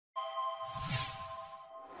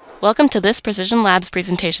Welcome to this Precision Labs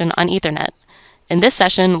presentation on Ethernet. In this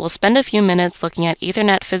session, we'll spend a few minutes looking at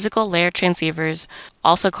Ethernet physical layer transceivers,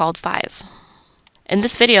 also called PHYs. In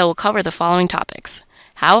this video, we'll cover the following topics: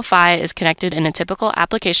 how a PHY is connected in a typical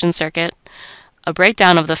application circuit, a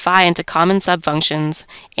breakdown of the PHY into common subfunctions,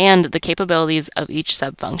 and the capabilities of each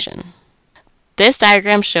subfunction. This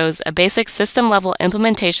diagram shows a basic system-level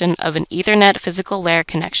implementation of an Ethernet physical layer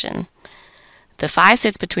connection. The PHY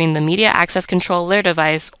sits between the Media Access Control Layer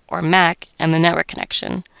device, or MAC, and the network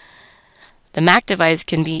connection. The MAC device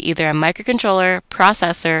can be either a microcontroller,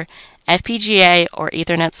 processor, FPGA, or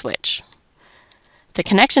Ethernet switch. The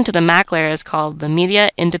connection to the MAC layer is called the Media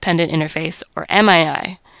Independent Interface, or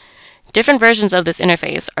MII. Different versions of this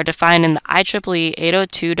interface are defined in the IEEE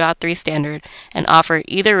 802.3 standard and offer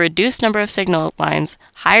either a reduced number of signal lines,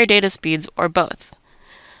 higher data speeds, or both.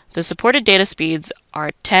 The supported data speeds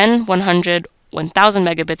are 10, 100, 1000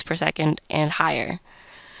 megabits per second, and higher.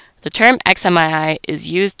 The term XMII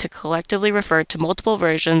is used to collectively refer to multiple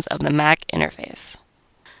versions of the MAC interface.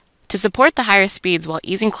 To support the higher speeds while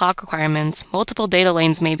easing clock requirements, multiple data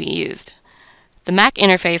lanes may be used. The MAC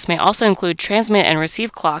interface may also include transmit and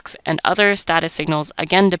receive clocks and other status signals,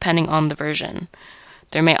 again depending on the version.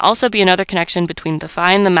 There may also be another connection between the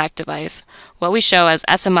PHY and the MAC device, what we show as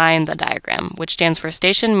SMI in the diagram, which stands for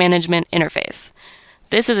Station Management Interface.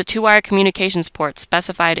 This is a two-wire communications port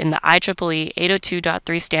specified in the IEEE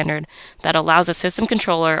 802.3 standard that allows a system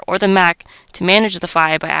controller, or the MAC, to manage the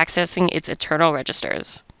PHY by accessing its internal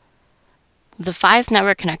registers. The PHY's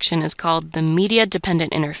network connection is called the Media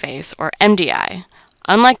Dependent Interface, or MDI.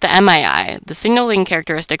 Unlike the MII, the signaling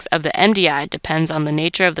characteristics of the MDI depends on the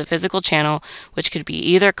nature of the physical channel, which could be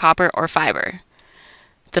either copper or fiber.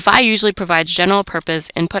 The PHY usually provides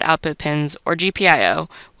general-purpose input-output pins, or GPIO,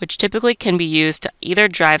 which typically can be used to either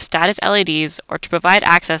drive status LEDs or to provide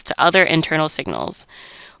access to other internal signals.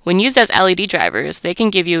 When used as LED drivers, they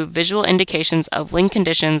can give you visual indications of link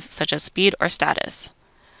conditions such as speed or status.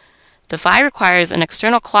 The PHY requires an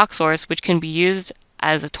external clock source, which can be used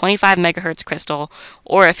as a 25 MHz crystal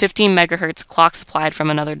or a 15 MHz clock supplied from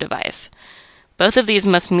another device. Both of these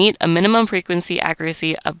must meet a minimum frequency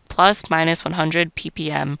accuracy of ± 100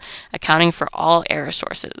 ppm, accounting for all error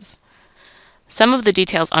sources. Some of the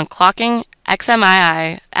details on clocking,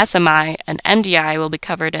 XMII, SMI, and MDI will be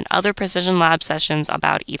covered in other Precision Lab sessions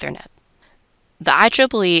about Ethernet. The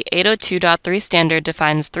IEEE 802.3 standard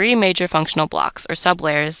defines three major functional blocks, or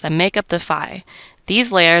sublayers, that make up the PHY.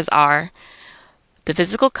 These layers are the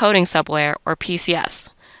physical coding sublayer, or PCS.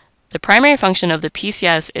 The primary function of the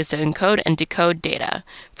PCS is to encode and decode data.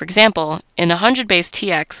 For example, in a 100-base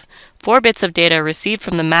TX, 4 bits of data received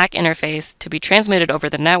from the MAC interface to be transmitted over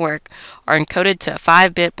the network are encoded to a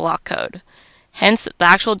 5-bit block code. Hence, the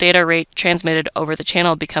actual data rate transmitted over the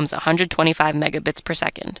channel becomes 125 megabits per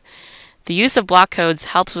second. The use of block codes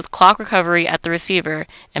helps with clock recovery at the receiver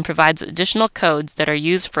and provides additional codes that are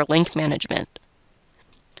used for link management.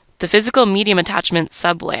 The physical medium attachment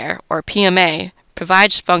sublayer, or PMA,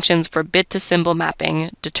 provides functions for bit-to-symbol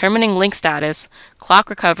mapping, determining link status,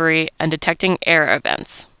 clock recovery, and detecting error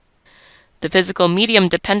events. The physical medium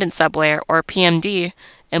dependent sublayer, or PMD,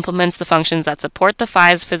 implements the functions that support the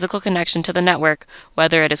PHY's physical connection to the network,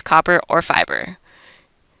 whether it is copper or fiber.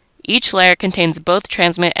 Each layer contains both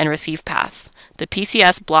transmit and receive paths. The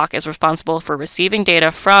PCS block is responsible for receiving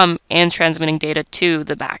data from and transmitting data to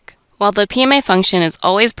the MAC. While the PMA function is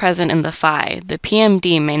always present in the PHY, the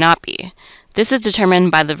PMD may not be. This is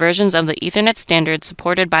determined by the versions of the Ethernet standard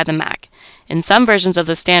supported by the MAC. In some versions of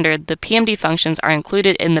the standard, the PMD functions are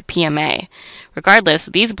included in the PMA. Regardless,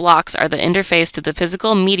 these blocks are the interface to the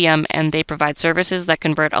physical medium, and they provide services that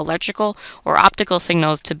convert electrical or optical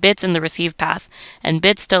signals to bits in the receive path and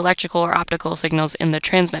bits to electrical or optical signals in the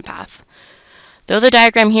transmit path. Though the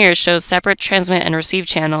diagram here shows separate transmit and receive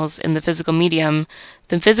channels in the physical medium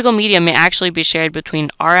may actually be shared between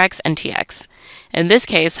RX and TX. In this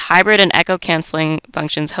case, hybrid and echo canceling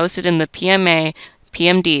functions hosted in the PMA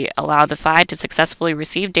PMD allow the PHY to successfully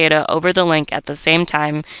receive data over the link at the same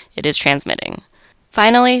time it is transmitting.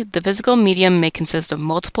 Finally, the physical medium may consist of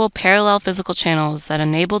multiple parallel physical channels that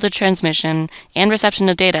enable the transmission and reception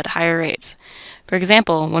of data at higher rates. For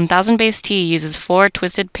example, 1000 base T uses 4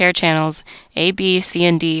 twisted pair channels, A, B, C,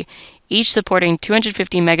 and D, each supporting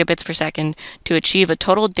 250 megabits per second to achieve a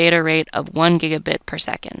total data rate of 1 gigabit per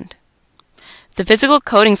second. The physical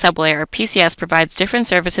coding sublayer, or PCS, provides different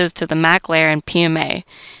services to the MAC layer and PMA.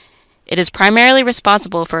 It is primarily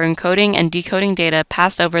responsible for encoding and decoding data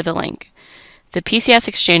passed over the link. The PCS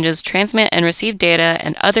exchanges transmit and receive data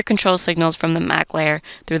and other control signals from the MAC layer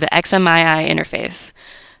through the XMII interface.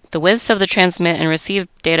 The widths of the transmit and receive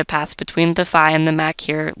data paths between the PHY and the MAC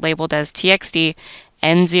here, labeled as TXD,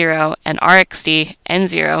 N0, and RXD,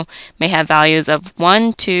 N0, may have values of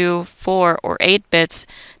 1, 2, 4, or 8 bits,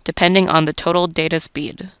 depending on the total data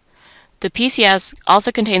speed. The PCS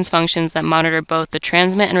also contains functions that monitor both the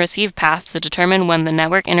transmit and receive paths to determine when the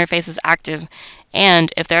network interface is active,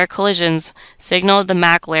 and, if there are collisions, signal the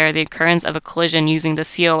MAC layer the occurrence of a collision using the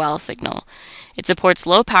COL signal. It supports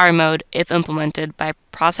low power mode if implemented by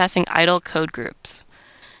processing idle code groups.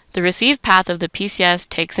 The receive path of the PCS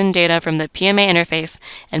takes in data from the PMA interface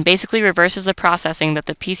and basically reverses the processing that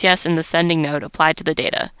the PCS in the sending node applied to the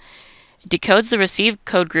data. It decodes the received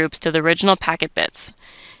code groups to the original packet bits.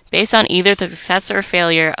 Based on either the success or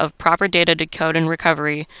failure of proper data decode and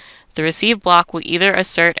recovery, the receive block will either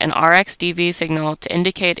assert an RxDV signal to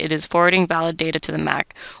indicate it is forwarding valid data to the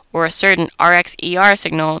MAC, or assert an RxER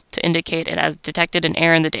signal to indicate it has detected an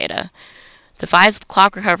error in the data. The PHY's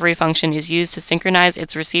clock recovery function is used to synchronize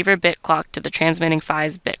its receiver bit clock to the transmitting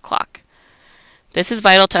PHY's bit clock. This is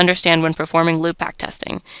vital to understand when performing loopback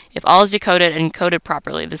testing. If all is decoded and encoded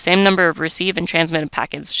properly, the same number of receive and transmitted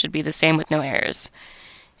packets should be the same with no errors.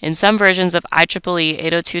 In some versions of IEEE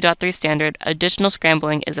 802.3 standard, additional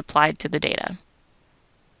scrambling is applied to the data.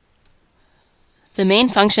 The main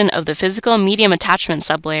function of the physical medium attachment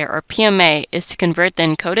sublayer, or PMA, is to convert the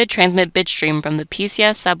encoded transmit bit stream from the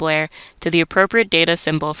PCS sublayer to the appropriate data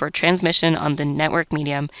symbol for transmission on the network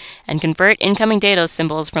medium, and convert incoming data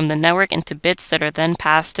symbols from the network into bits that are then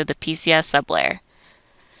passed to the PCS sublayer.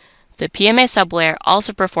 The PMA sublayer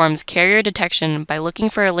also performs carrier detection by looking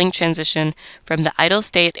for a link transition from the idle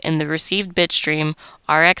state in the received bit stream,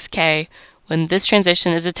 RXK. When this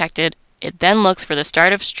transition is detected, it then looks for the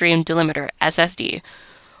start of stream delimiter, SSD.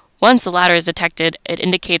 Once the latter is detected, it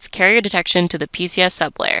indicates carrier detection to the PCS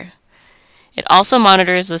sublayer. It also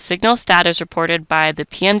monitors the signal status reported by the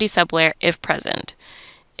PMD sublayer if present.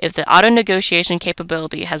 If the auto-negotiation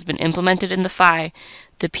capability has been implemented in the PHY,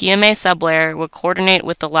 the PMA sublayer will coordinate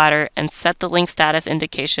with the latter and set the link status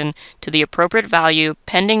indication to the appropriate value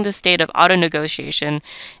pending the state of auto-negotiation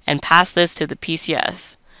and pass this to the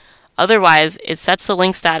PCS. Otherwise, it sets the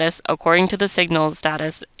link status according to the signal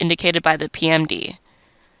status indicated by the PMD.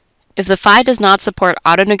 If the PHY does not support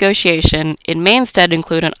auto-negotiation, it may instead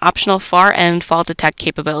include an optional far-end fault detect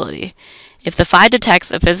capability. If the PHY detects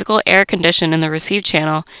a physical error condition in the receive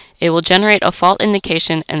channel, it will generate a fault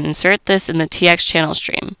indication and insert this in the TX channel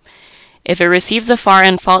stream. If it receives a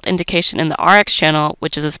far-end fault indication in the RX channel,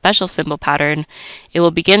 which is a special symbol pattern, it will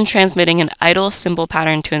begin transmitting an idle symbol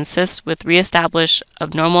pattern to assist with re-establish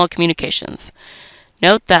of normal communications.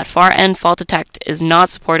 Note that far-end fault detect is not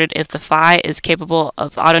supported if the PHY is capable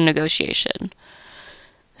of auto-negotiation.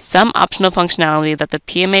 Some optional functionality that the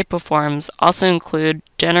PMA performs also include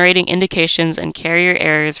generating indications and carrier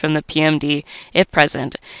errors from the PMD, if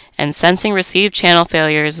present, and sensing received channel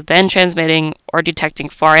failures, then transmitting or detecting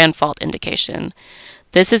far-end fault indication.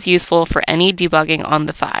 This is useful for any debugging on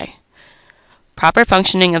the PHY. Proper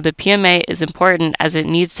functioning of the PMA is important as it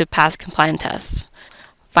needs to pass compliant tests.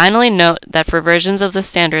 Finally, note that for versions of the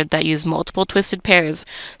standard that use multiple twisted pairs,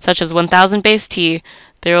 such as 1000 base T,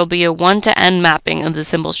 there will be a 1-to-n mapping of the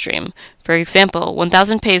symbol stream. For example,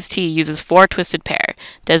 1000 base T uses 4 twisted pair,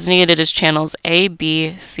 designated as channels A,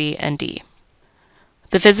 B, C, and D.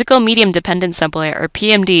 The physical medium dependent sublayer, or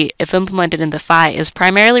PMD, if implemented in the PHY, is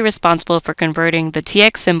primarily responsible for converting the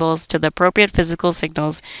TX symbols to the appropriate physical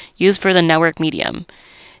signals used for the network medium.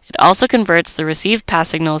 It also converts the received path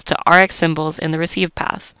signals to RX symbols in the receive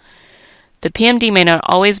path. The PMD may not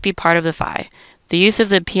always be part of the PHY. The use of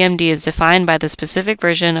the PMD is defined by the specific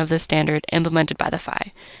version of the standard implemented by the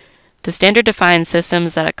PHY. The standard defines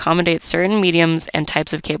systems that accommodate certain mediums and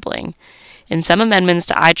types of cabling. In some amendments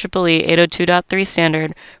to IEEE 802.3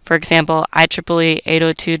 standard, for example, IEEE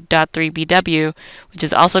 802.3BW, which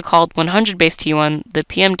is also called 100 base T1, the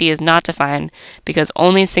PMD is not defined because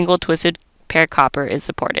only single twisted pair copper is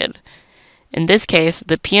supported. In this case,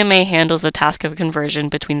 the PMA handles the task of conversion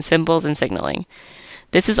between symbols and signaling.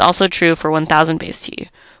 This is also true for 1000 base T.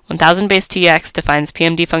 1000 base TX defines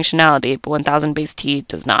PMD functionality, but 1000 base T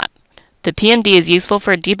does not. The PMD is useful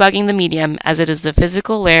for debugging the medium as it is the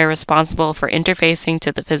physical layer responsible for interfacing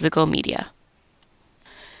to the physical media.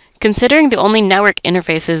 Considering the only network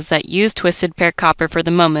interfaces that use twisted pair copper for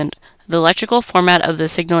the moment, the electrical format of the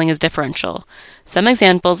signaling is differential. Some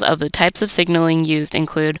examples of the types of signaling used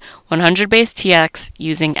include 100 base TX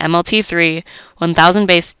using MLT3, 1000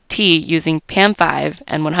 base T using PAM5,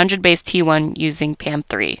 and 100 base T1 using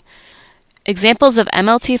PAM3. Examples of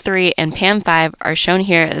MLT3 and PAM5 are shown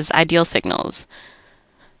here as ideal signals.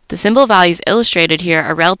 The symbol values illustrated here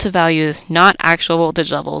are relative values, not actual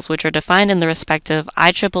voltage levels, which are defined in the respective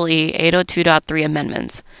IEEE 802.3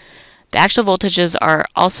 amendments. The actual voltages are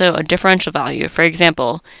also a differential value. For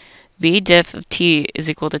example, V diff of T is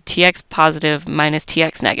equal to Tx positive minus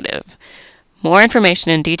Tx negative. More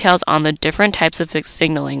information and details on the different types of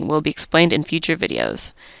signaling will be explained in future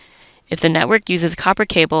videos. If the network uses copper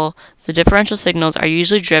cable, the differential signals are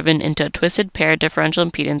usually driven into a twisted pair differential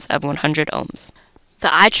impedance of 100 ohms. The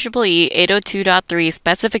IEEE 802.3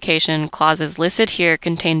 specification clauses listed here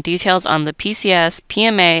contain details on the PCS,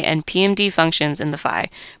 PMA, and PMD functions in the PHY,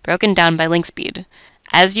 broken down by link speed.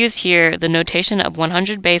 As used here, the notation of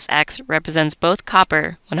 100 base X represents both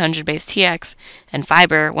copper 100 base TX and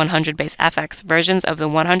fiber 100 base FX versions of the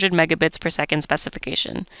 100 megabits per second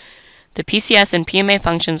specification. The PCS and PMA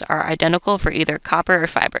functions are identical for either copper or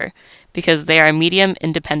fiber, because they are medium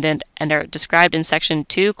independent and are described in Section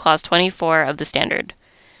 2, Clause 24 of the standard.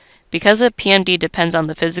 Because the PMD depends on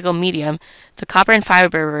the physical medium, the copper and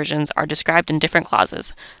fiber versions are described in different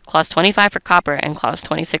clauses, Clause 25 for copper and Clause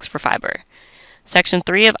 26 for fiber. Section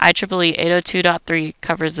 3 of IEEE 802.3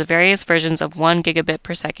 covers the various versions of 1 gigabit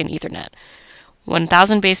per second Ethernet.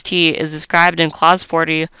 1000 base T is described in Clause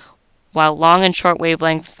 40, while long and short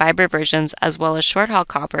wavelength fiber versions as well as short-haul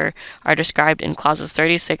copper are described in clauses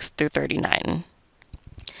 36 through 39.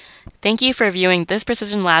 Thank you for viewing this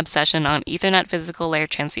Precision Lab session on Ethernet physical layer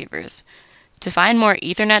transceivers. To find more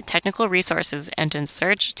Ethernet technical resources and to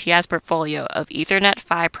search TI's portfolio of Ethernet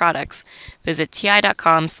PHY products, visit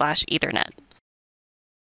ti.com/Ethernet.